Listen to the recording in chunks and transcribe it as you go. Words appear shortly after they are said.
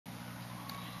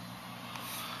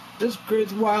This is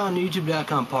CrazyWyatt on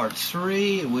YouTube.com part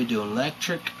 3. We do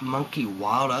Electric Monkey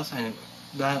Wild Us, and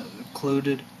that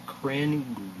included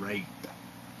Cran Grape.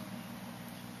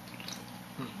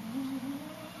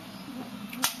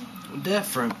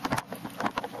 Different.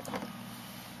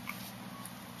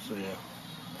 So yeah.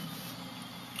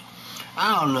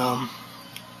 I don't know.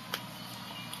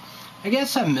 I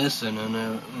guess I'm missing,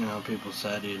 and people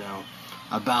said,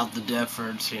 about the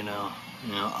difference, of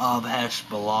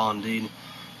Hezbollah indeed.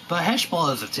 But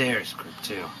Hezbollah is a terrorist group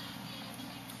too,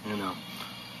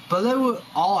 But they were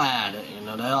all at it,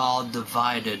 they all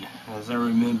divided. As I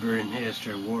remember in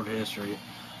history, world history,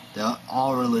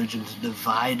 all religions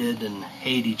divided and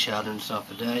hate each other and stuff.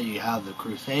 Today you have the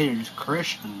Crusaders,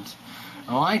 Christians,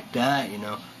 and like that,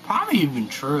 probably even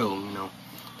true,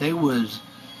 they was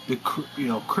the,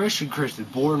 Christians,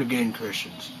 born again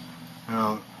Christians,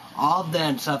 all that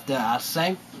and stuff that I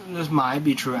think this might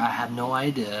be true. I have no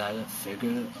idea. I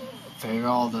figure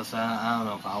all this out. I don't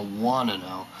know if I want to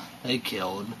know. They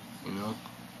killed,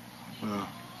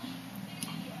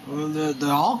 Well,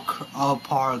 they're all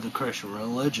part of the Christian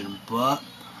religion, but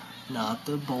not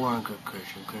the born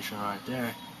Christian right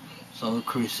there. So the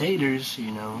Crusaders,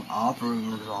 all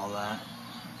rulers, all that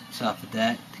stuff like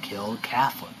that, killed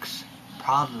Catholics,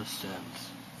 Protestants,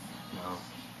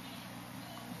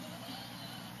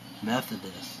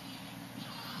 Methodists.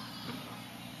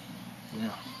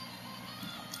 Yeah.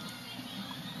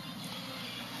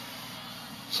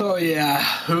 So yeah,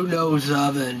 who knows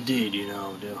of it indeed,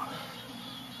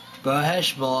 But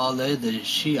Hezbollah, they're the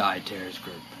Shiite terrorist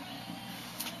group.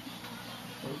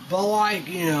 But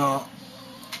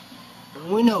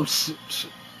we know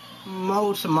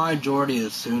most of majority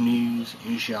of Sunnis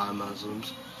and Shia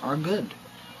Muslims are good.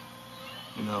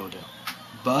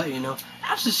 But,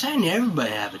 that's the same.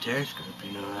 Everybody have a terrorist group,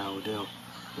 how we do.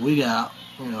 We got,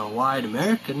 white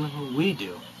American, we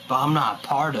do. But I'm not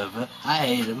part of it. I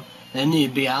hate them. They need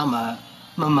to be out of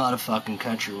my motherfucking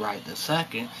country right this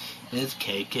second. It's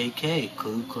KKK,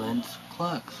 Ku Klux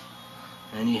Klan.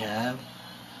 And you have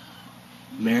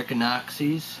American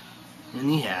Nazis,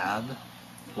 and you have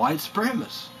white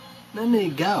supremacists. Then there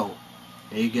you go.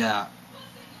 You got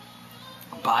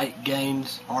bike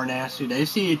gangs, are nasty. They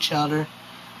see each other,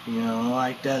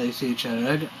 like that. They see each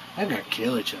other. They're gonna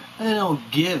kill each other. They don't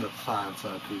give a flying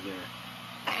fuck who's there.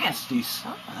 Nasty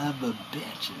son of a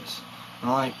bitches.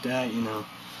 I like that,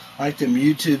 like them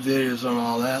YouTube videos and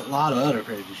all that. A lot of other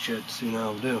crazy shits,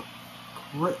 do.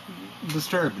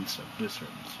 Disturbing stuff,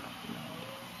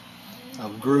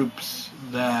 Of groups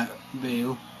that be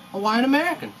a white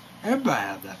American. Everybody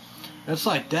have that. It's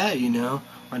like that,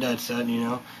 My dad said,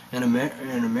 in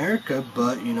America,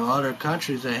 but, other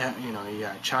countries, they have, you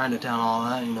got Chinatown, all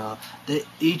that,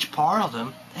 each part of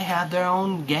them, they have their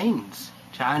own gangs.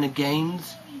 China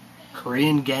gangs,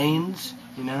 Korean gangs,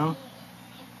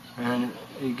 and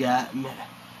you got,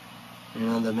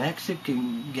 the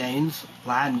Mexican gangs,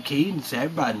 Latin Keys,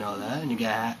 everybody know that, and you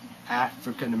got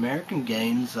African American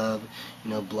gangs of,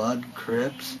 Blood,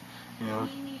 Crips,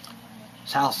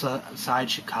 Southside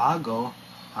Chicago.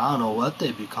 I don't know what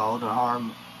they'd be called in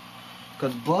Harlem,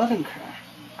 because Blood and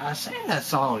I say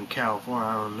that's all in California.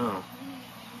 I don't know,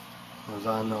 because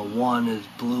I know one is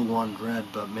blue, one's red,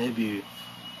 but maybe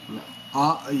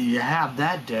you have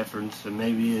that difference, and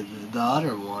maybe the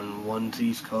other one's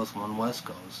East Coast, one West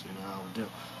Coast. How we do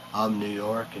of New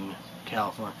York and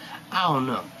California. I don't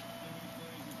know.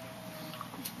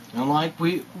 And like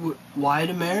we white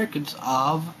Americans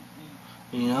of,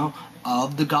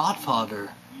 of the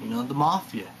Godfather, the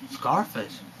Mafia,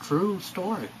 Scarface, true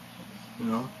story,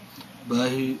 But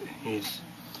he's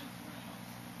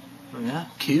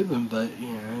Cuban, but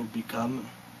become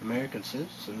American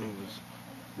citizen. He was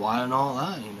white and all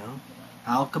that,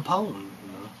 Al Capone,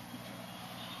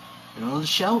 the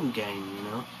Shelton gang,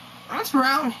 That's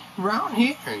around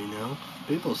here,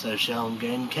 People say Shelton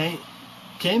gang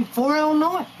came for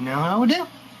Illinois. How we do?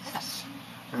 Yes.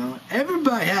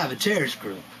 Everybody have a terrorist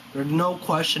group. There's no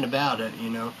question about it,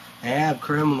 They have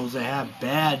criminals, they have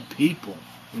bad people,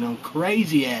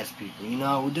 crazy ass people,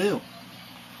 how we do.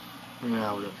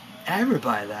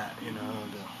 Everybody that, how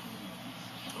we do.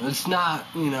 It's not,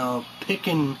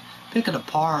 picking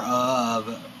apart of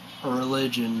a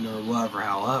religion or whatever,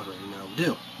 however, we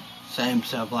do. Same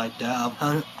stuff like that of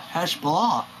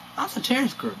Hezbollah. That's a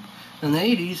terrorist group. In the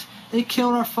 80s, they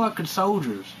killed our fucking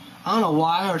soldiers. I don't know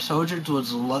why our soldiers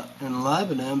was in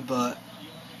Lebanon, but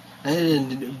they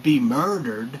didn't be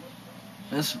murdered.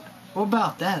 What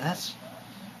about that?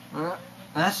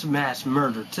 That's mass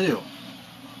murder too.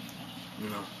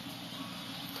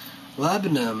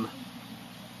 Lebanon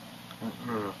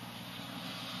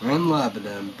in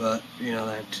Lebanon, but, you know,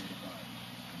 that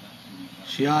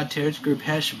Shiite terrorist group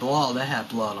Hezbollah, they have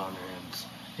blood on their hands.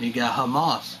 And you got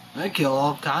Hamas, they kill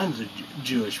all kinds of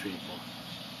Jewish people.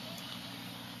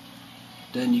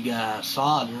 Then you got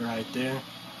Assad right there.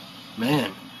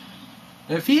 Man,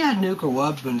 if he had nuclear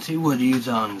weapons, he would use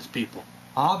it on his people.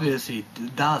 Obviously, he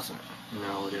doesn't, you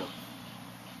know.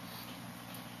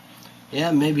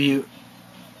 Yeah, maybe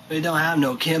they don't have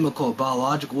no chemical,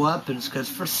 biological weapons, because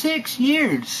for 6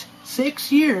 years,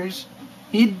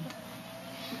 he'd,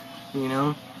 you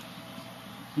know,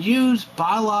 use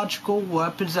biological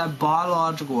weapons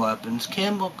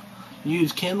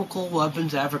use chemical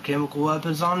weapons after chemical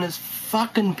weapons on his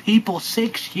fucking people.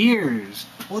 6 years.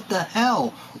 What the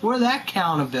hell? Where that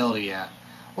accountability at?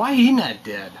 Why he not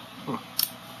dead?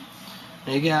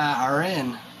 You got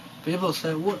Iran. People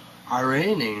say, what?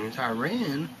 Iranians?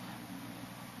 Iran?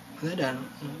 They don't.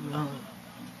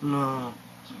 No.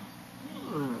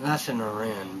 That's in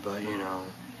Iran, but, you know,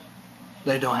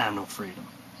 they don't have no freedom.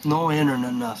 No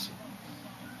internet, nothing.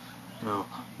 You know,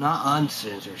 not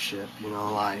uncensorship, you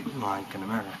know, like in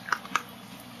America.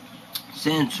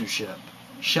 Censorship.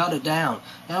 Shut it down.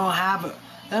 They don't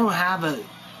have a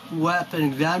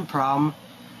weapon gun problem,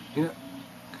 you know,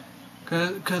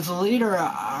 cause the leader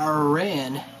of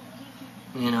Iran,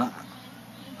 you know,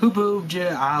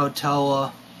 Hububja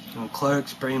Ayatollah, you know, cleric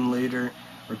supreme leader,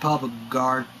 Republican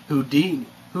Guard, Houthi,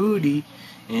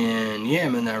 and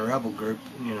Yemen, that rebel group,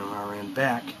 you know, Iran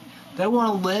back. They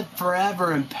want to live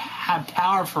forever and have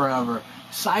power forever.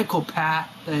 Psychopaths.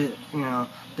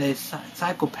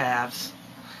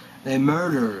 They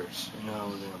murderers, you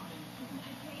know.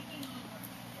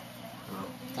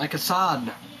 Like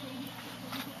Assad.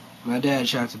 My dad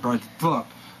shouts at bright fuck.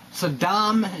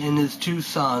 Saddam and his 2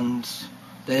 sons,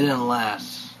 they didn't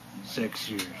last 6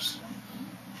 years.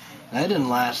 They didn't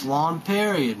last long,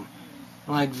 period.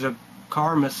 Like Zakar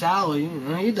Masali, you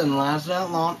know, he didn't last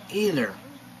that long either.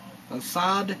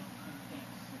 Assad,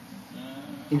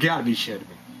 you gotta be shitting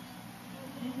me.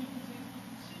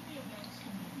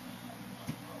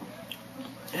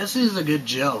 This is a good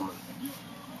gentleman.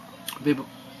 People,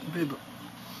 you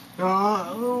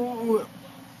know,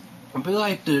 be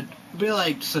like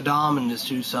Saddam and his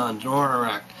 2 sons, North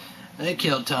Iraq. They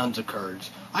killed tons of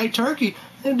Kurds. Turkey,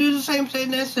 they do the same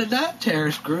thing as that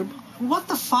terrorist group. What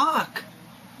the fuck?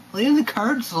 Leave the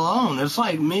Kurds alone. It's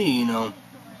like me, you know.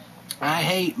 I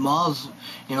hate Muslims,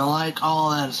 you know, like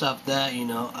all that stuff that, you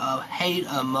know, hate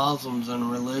of Muslims and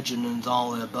religion and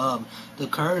all the above. The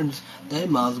Kurds, they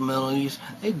Muslim Middle East,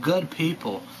 they good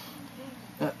people.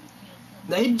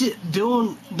 They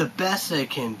doing the best they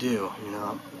can do, you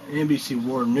know. NBC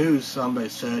World News, somebody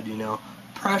said, you know,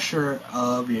 pressure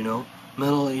of, you know,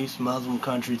 Middle East Muslim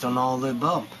countries on all the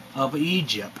above. Of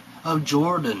Egypt, of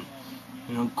Jordan,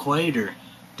 you know, Equator,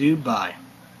 Dubai,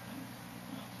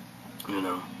 you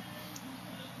know.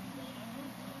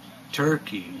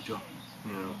 Turkey, you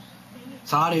know,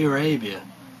 Saudi Arabia,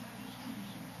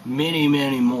 many,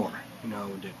 many more, you know.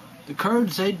 The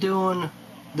Kurds, they doing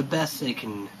the best they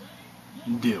can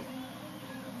do.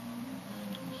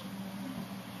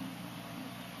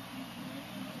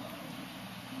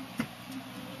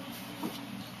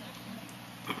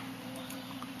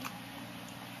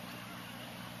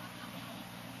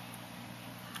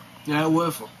 Yeah,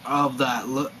 with of that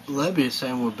Libya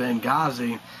thing with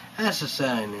Benghazi, that's the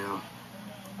saying, you know.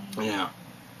 Yeah.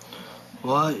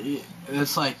 Well,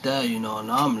 it's like that, you know.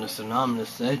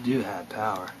 Anonymous, they do have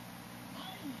power.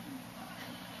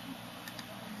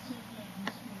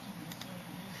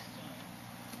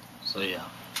 So yeah.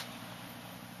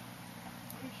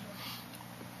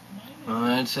 Well,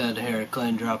 I said Hillary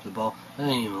Clinton dropped the ball. I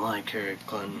didn't even like Hillary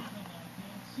Clinton.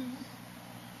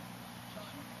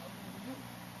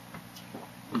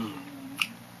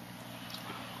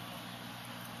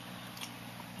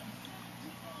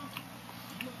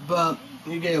 But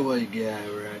you get what you get, I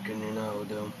reckon, you know,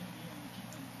 though.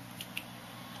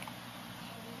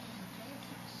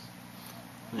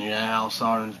 Yeah, Al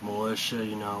Sardan's militia,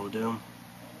 you know, do.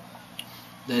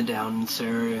 They're down in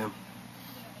Syria.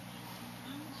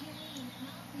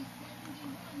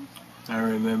 I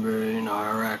remember, you know,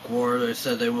 Iraq War, they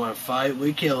said they want to fight.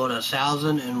 We killed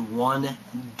 1,000 in 1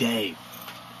 day.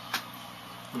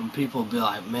 And people be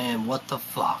like, man, what the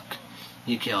fuck?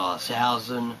 You kill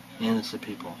 1,000 innocent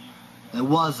people. It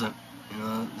wasn't, you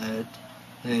know,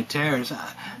 they terrorists.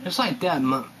 It's like that.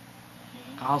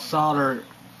 Al-Sadr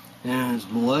and his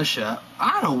militia,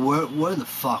 I don't know where the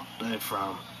fuck they're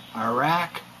from.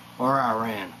 Iraq or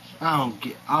Iran. I don't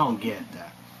get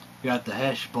that. You got the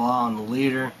Hezbollah and the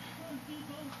leader.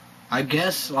 I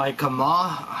guess like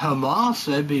Hamas,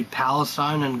 it'd be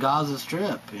Palestine and Gaza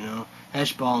Strip, you know.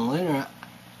 Hezbollah and Leader,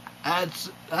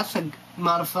 that's a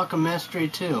motherfucking mystery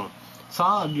too.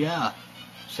 Assad, yeah.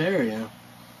 Syria.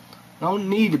 Don't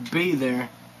need to be there.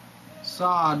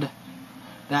 Assad,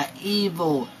 that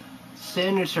evil,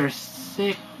 sinister,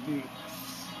 sick,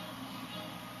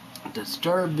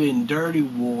 disturbing, dirty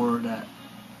war, that,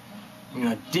 you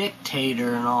know,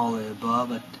 dictator and all the above,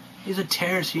 but he's a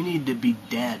terrorist. He needed to be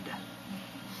dead.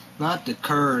 Not the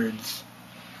Kurds.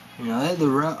 You know,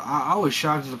 I was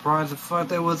shocked and surprised the fuck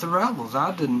they was the rebels.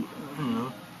 I didn't,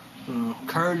 you know,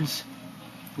 Kurds,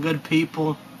 good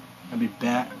people. I'd be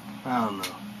back. I don't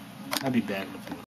know. I'd be back in a few.